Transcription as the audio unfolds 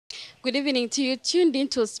Good evening to you. Tuned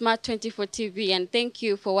into Smart24 TV, and thank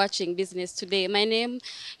you for watching Business Today. My name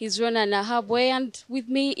is Ronah Nahabwe, and with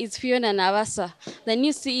me is Phionah Nabasa, the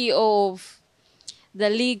new CEO of the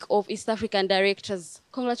League of East African Directors.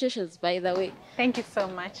 Congratulations, by the way. Thank you so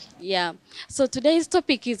much. Yeah. So today's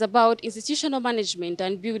topic is about institutional management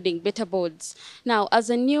and building better boards. Now, as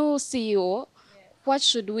a new CEO, what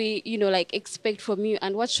should we, expect from you,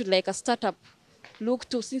 and what should like a startup look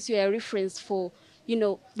to, since you are a reference for,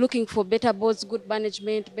 looking for better boards, good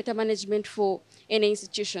management, better management for any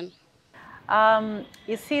institution?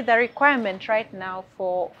 You see, the requirement right now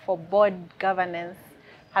for board governance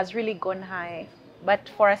has really gone high. But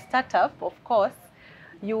for a startup, of course,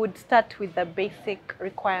 you would start with the basic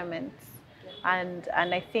requirements. And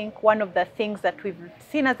I think one of the things that we've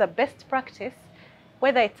seen as a best practice,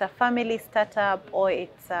 whether it's a family startup or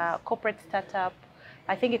it's a corporate startup,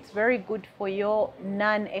 I think it's very good for your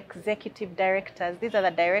non-executive directors. These are the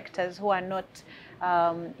directors who are not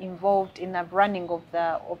involved in the running of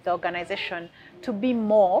the organization, to be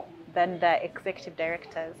more than the executive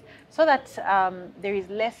directors, so that there is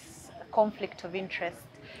less conflict of interest.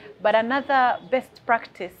 But another best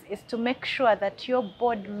practice is to make sure that your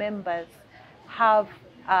board members have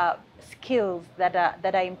skills that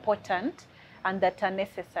are important and that are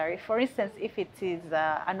necessary. For instance, if it is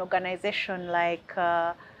an organization like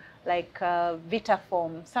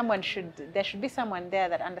Vitaform, there should be someone there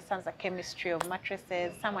that understands the chemistry of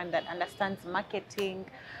mattresses, someone that understands marketing.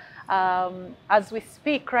 As we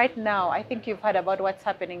speak right now, I think you've heard about what's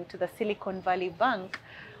happening to the Silicon Valley Bank.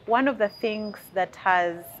 One of the things that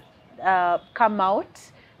has come out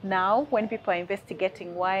now, when people are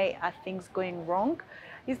investigating why are things going wrong,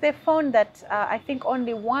 is they found that I think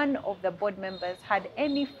only one of the board members had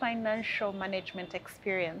any financial management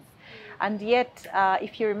experience. And yet,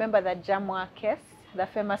 if you remember the Jamwa case, the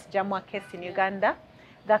famous Jamwa case in Uganda,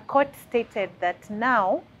 the court stated that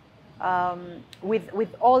now,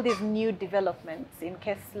 with all these new developments in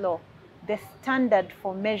case law, the standard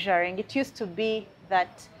for measuring, it used to be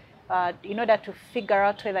that in order to figure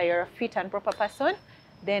out whether you're a fit and proper person,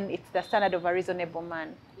 then it's the standard of a reasonable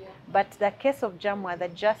man. Yeah. But the case of Jamwa, the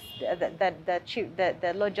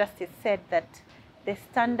law justice said that the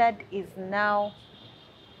standard is now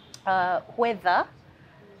whether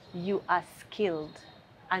you are skilled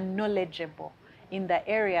and knowledgeable in the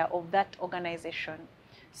area of that organization.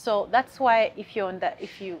 So that's why if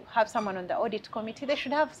you have someone on the audit committee, they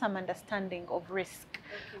should have some understanding of risk,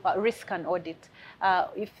 risk and audit.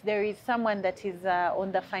 If there is someone that is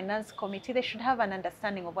on the finance committee, they should have an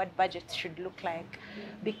understanding of what budgets should look like,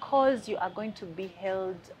 because you are going to be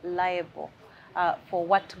held liable for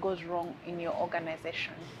what goes wrong in your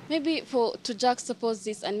organization. Maybe to juxtapose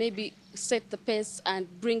this and maybe set the pace and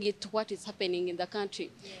bring it to what is happening in the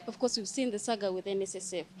country. Yeah. Of course, we've seen the saga with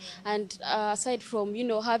NSSF. Yeah. And aside from,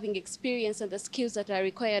 having experience and the skills that are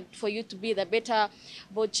required for you to be the better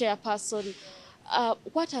board chairperson,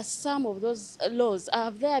 what are some of those laws?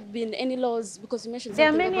 Have there been any laws, because you mentioned there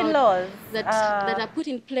something are many about laws that are put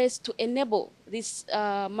in place to enable this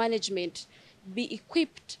management be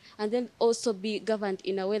equipped and then also be governed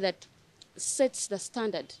in a way that sets the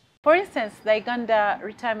standard? For instance, the Uganda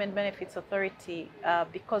Retirement Benefits Authority,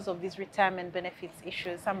 because of these retirement benefits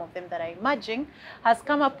issues, some of them that are emerging, has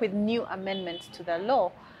come up with new amendments to the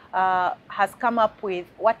law, has come up with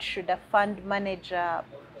what should a fund manager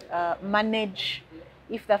manage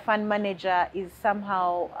if the fund manager is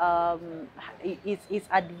somehow is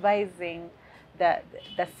advising the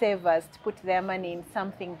savers to put their money in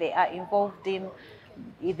something they are involved in.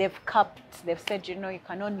 They've said, you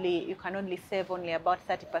can only save only about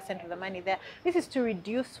 30% of the money there. This is to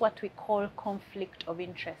reduce what we call conflict of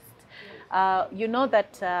interest. You know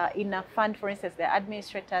that in a fund, for instance, there are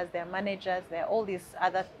administrators, there are managers, there are all these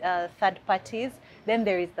other third parties. Then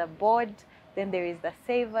there is the board, then there is the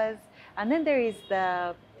savers, and then there is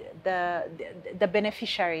the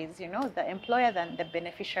beneficiaries, the employer and the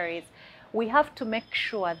beneficiaries. We have to make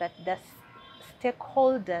sure that the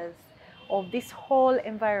stakeholders of this whole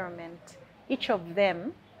environment, each of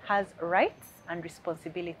them has rights and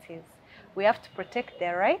responsibilities. We have to protect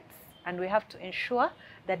their rights, and we have to ensure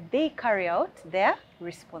that they carry out their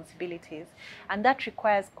responsibilities. And that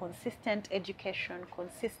requires consistent education,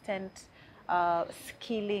 consistent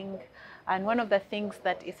skilling. And one of the things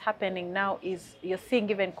that is happening now is you're seeing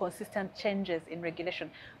even consistent changes in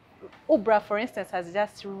regulation. UBRA, for instance, has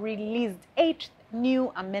just released 8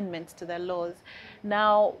 new amendments to the laws.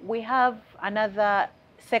 Now, we have another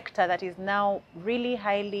sector that is now really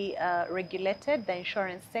highly regulated, the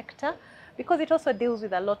insurance sector, because it also deals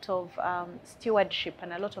with a lot of stewardship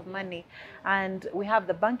and a lot of money. And we have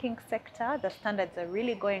the banking sector, the standards are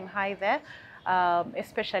really going high there.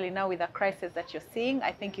 Especially now with the crisis that you're seeing.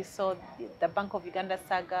 I think you saw the Bank of Uganda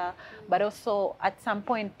saga, but also at some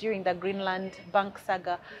point during the Greenland Bank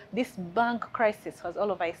saga, this bank crisis was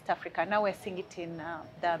all over East Africa. Now we're seeing it in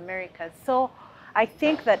the Americas. So I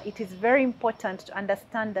think that it is very important to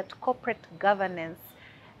understand that corporate governance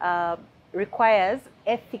requires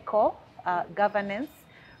ethical governance,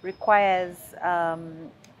 requires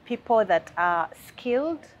people that are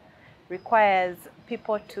skilled, requires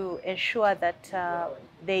people to ensure that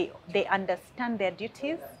they understand their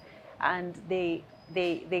duties and they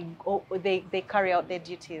carry out their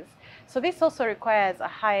duties. So this also requires a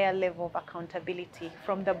higher level of accountability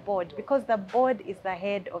from the board, because the board is the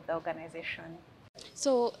head of the organization.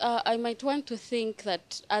 So I might want to think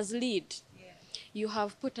that as lead, you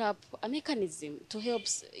have put up a mechanism to help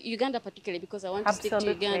Uganda particularly, because I want to stick to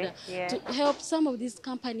Uganda, to help some of these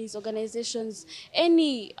companies, organizations,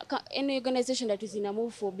 any organization that is in a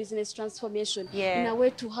move for business transformation, in a way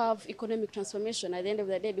to have economic transformation at the end of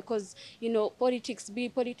the day, because, you know, politics,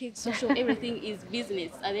 social, everything is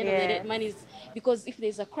business at the end of the day. Money is, because if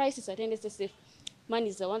there's a crisis at NSSF, money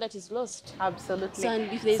is the one that is lost. Absolutely. So,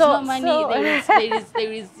 and if there is no money,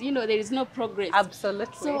 there is you know, there is no progress.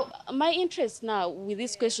 Absolutely. So my interest now with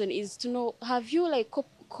this question is to know, have you like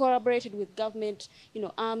collaborated with government, you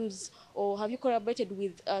know, arms, or have you collaborated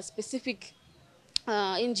with specific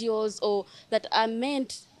NGOs, or that are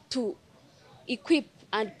meant to equip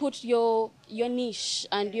and put your niche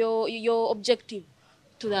and your objective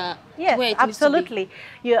to the yes, where it absolutely. needs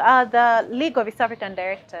to be? You are the League of East African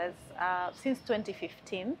Directors since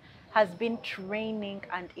 2015 has been training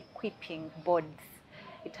and equipping boards.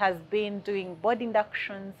 It has been doing board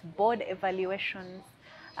inductions, board evaluations,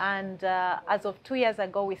 and as of 2 years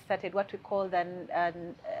ago, we started what we call the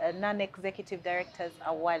Non-Executive Directors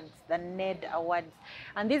Awards, the NED Awards.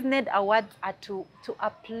 And these NED Awards are to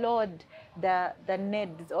applaud the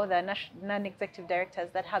NEDs, or the non-executive directors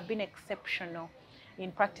that have been exceptional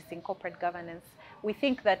in practicing corporate governance. We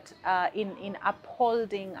think that in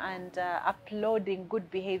upholding and applauding good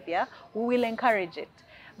behavior, we will encourage it.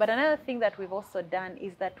 But another thing that we've also done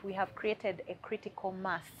is that we have created a critical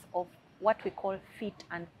mass of what we call fit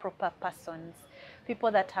and proper persons.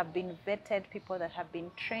 People that have been vetted, people that have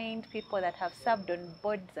been trained, people that have served on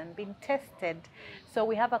boards and been tested. So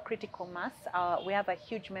we have a critical mass. We have a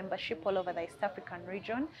huge membership all over the East African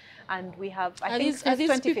region. And we have, I think since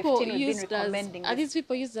 2015, we've been recommending Are these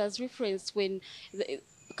people used as reference when the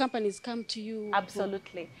companies come to you?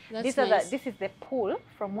 Absolutely. That's nice. This is the pool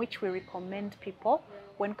from which we recommend people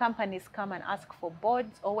when companies come and ask for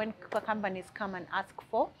boards, or when companies come and ask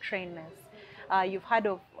for trainers. You've heard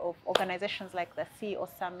of organizations like the CEO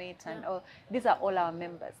Summit, and these are all our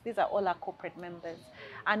members. These are all our corporate members.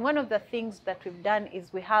 And one of the things that we've done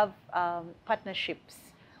is we have partnerships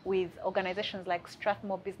with organizations like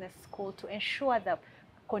Strathmore Business School to ensure the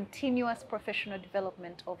continuous professional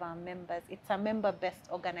development of our members. It's a member-based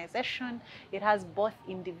organization. It has both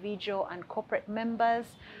individual and corporate members.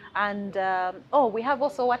 And we have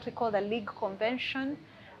also what we call the lead convention.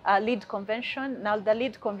 Now, the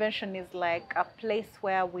lead convention is like a place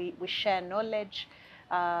where we share knowledge.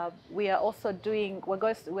 We are also doing, we're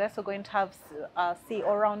also going to have CEO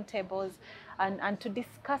roundtables and to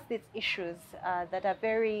discuss these issues that are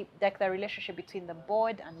very, like the relationship between the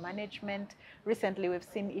board and management. Recently, we've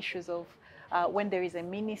seen issues of when there is a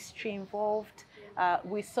ministry involved.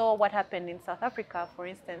 We saw what happened in South Africa, for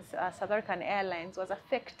instance. South African Airlines was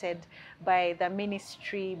affected by the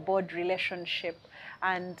ministry board relationship,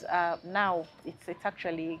 and now it's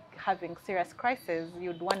actually having serious crisis.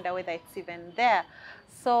 You'd wonder whether it's even there.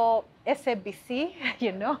 So SABC,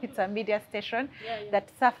 you know, it's a media station that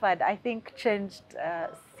suffered, I think, changed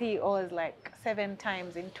CEOs like 7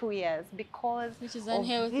 times in 2 years because which is of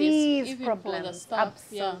unhealthy, these even problems. for the staff.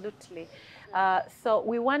 Absolutely. So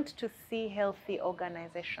we want to see healthy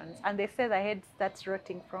organizations, and they say the head starts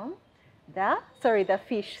rotting from the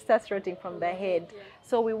fish starts rotting from the head.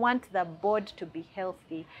 So we want the board to be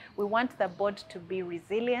healthy. We want the board to be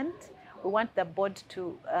resilient. We want the board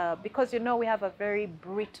to, because, you know, we have a very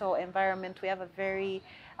brittle environment. We have a very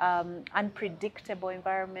unpredictable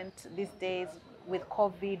environment these days with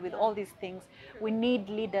COVID, with all these things. We need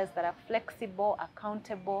leaders that are flexible,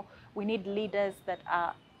 accountable. We need leaders that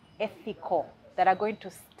are ethical, that are going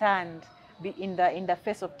to stand in the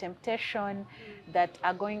face of temptation, that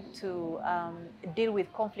are going to deal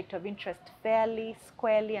with conflict of interest fairly,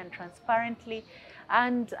 squarely, and transparently.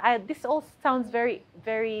 And this all sounds very,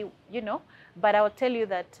 very, you know, but I will tell you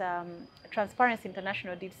that Transparency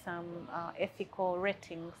International did some ethical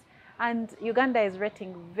ratings, and Uganda is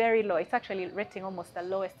rating very low. It's actually rating almost the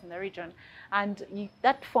lowest in the region. And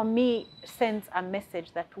that, for me, sends a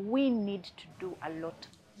message that we need to do a lot.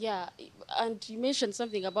 Yeah, and you mentioned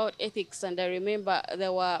something about ethics, and I remember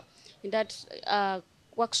there were in that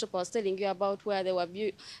workshop I was telling you about where they were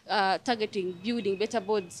targeting building better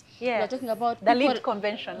boards. They were Yes, talking about the people. lead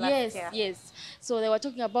convention last year. Yes. So they were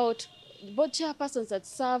talking about board chairpersons that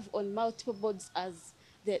serve on multiple boards as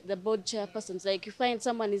the board chairpersons. Like you find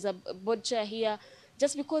someone is a board chair here,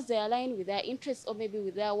 just because they align with their interests or maybe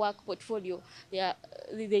with their work portfolio,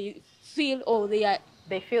 they feel, or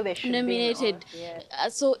They feel they should be in all. nominated.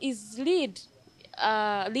 Yes. So is lead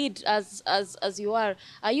as you are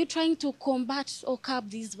you trying to combat or curb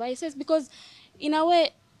these vices? Because in a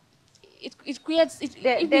way it creates it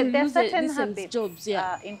even There are certain loses habits jobs.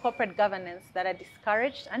 in corporate governance that are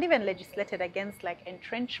discouraged and even legislated against, like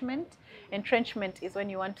entrenchment. Entrenchment is when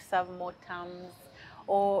you want to serve more terms,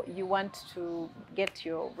 or you want to get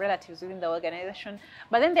your relatives within the organization.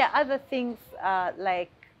 But then there are other things,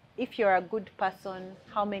 like if you're a good person,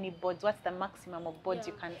 how many boards, what's the maximum of boards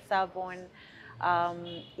you can serve on?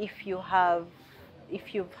 If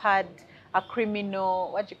you've had a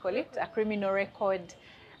criminal, what do you call it, a criminal record,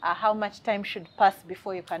 how much time should pass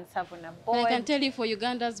before you can serve on a board? And I can tell you, for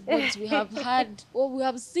Uganda's boards, we have had, or we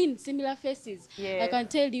have seen similar faces. Yes. I can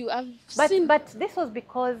tell you, seen. But this was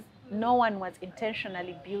because no one was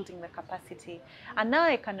intentionally building the capacity. And now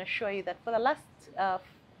I can assure you that for the last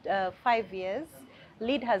 5 years,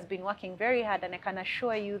 LEAD has been working very hard, and I can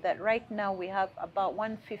assure you that right now we have about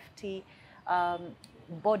 150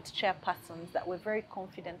 board chairpersons that we're very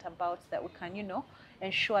confident about, that we can,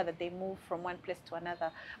 ensure that they move from one place to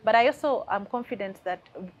another. But I also am confident that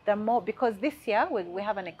the more, because this year we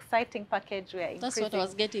have an exciting package. We are increasing. That's what I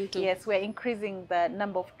was getting to. Yes, we're increasing the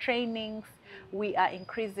number of trainings. We are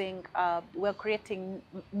increasing, we're creating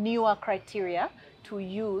newer criteria to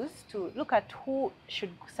use to look at who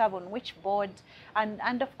should serve on which board.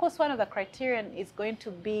 And of course, one of the criterion is going to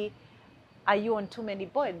be, are you on too many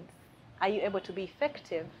boards? Are you able to be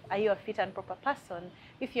effective? Are you a fit and proper person?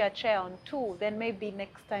 If you're a chair on 2, then maybe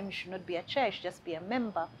next time you should not be a chair, you should just be a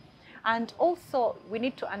member. And also, we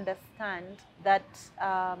need to understand that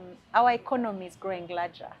our economy is growing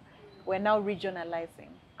larger. We're now regionalizing.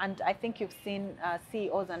 And I think you've seen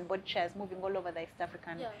CEOs and board chairs moving all over the East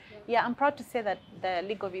African. Yeah, I'm proud to say that the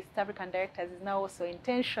League of East African Directors is now also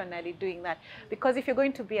intentionally doing that. Because if you're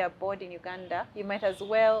going to be a board in Uganda, you might as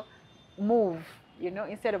well move.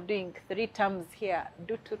 Instead of doing 3 terms here,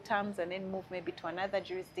 do 2 terms and then move maybe to another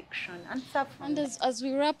jurisdiction and serve. And as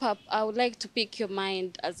we wrap up, I would like to pick your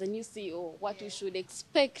mind as a new CEO, what you should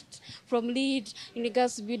expect from LEAD in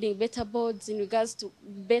regards to building better boards, in regards to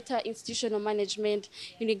better institutional management,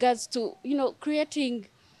 in regards to, creating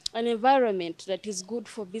an environment that is good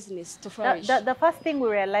for business to flourish. The first thing we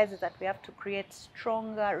realize is that we have to create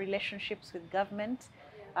stronger relationships with government,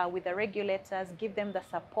 with the regulators, give them the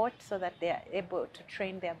support so that they are able to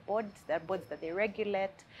train their boards that they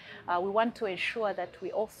regulate. We want to ensure that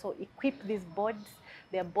we also equip these boards,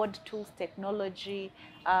 their board tools, technology.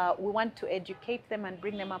 We want to educate them and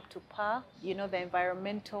bring them up to par, the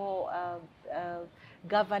environmental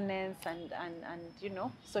governance and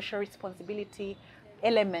social responsibility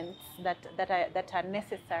elements that are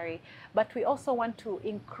necessary. But we also want to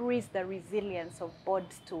increase the resilience of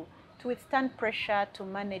boards to withstand pressure, to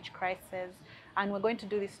manage crises. And we're going to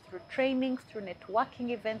do this through trainings, through networking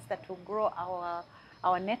events that will grow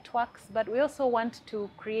our networks. But we also want to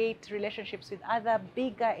create relationships with other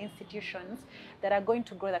bigger institutions that are going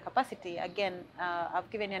to grow the capacity. Again, I've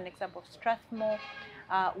given you an example of Strathmore.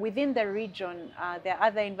 Within the region, there are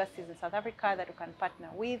other universities in South Africa that we can partner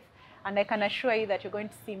with. And I can assure you that you're going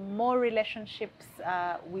to see more relationships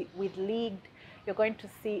with LEAD. You're going to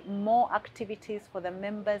see more activities for the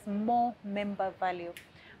members, more member value.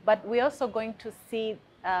 But we're also going to see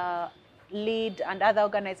LEAD and other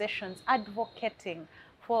organizations advocating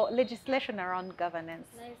for legislation around governance.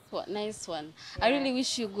 Nice one. Yeah. I really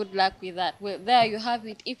wish you good luck with that. Well, there you have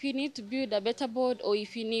it. If you need to build a better board, or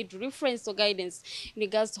if you need reference or guidance in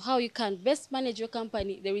regards to how you can best manage your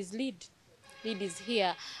company, there is LEAD. LEAD is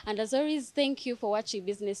here. And as always, thank you for watching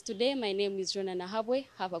Business Today. My name is Ronah Nahabwe.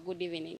 Have a good evening.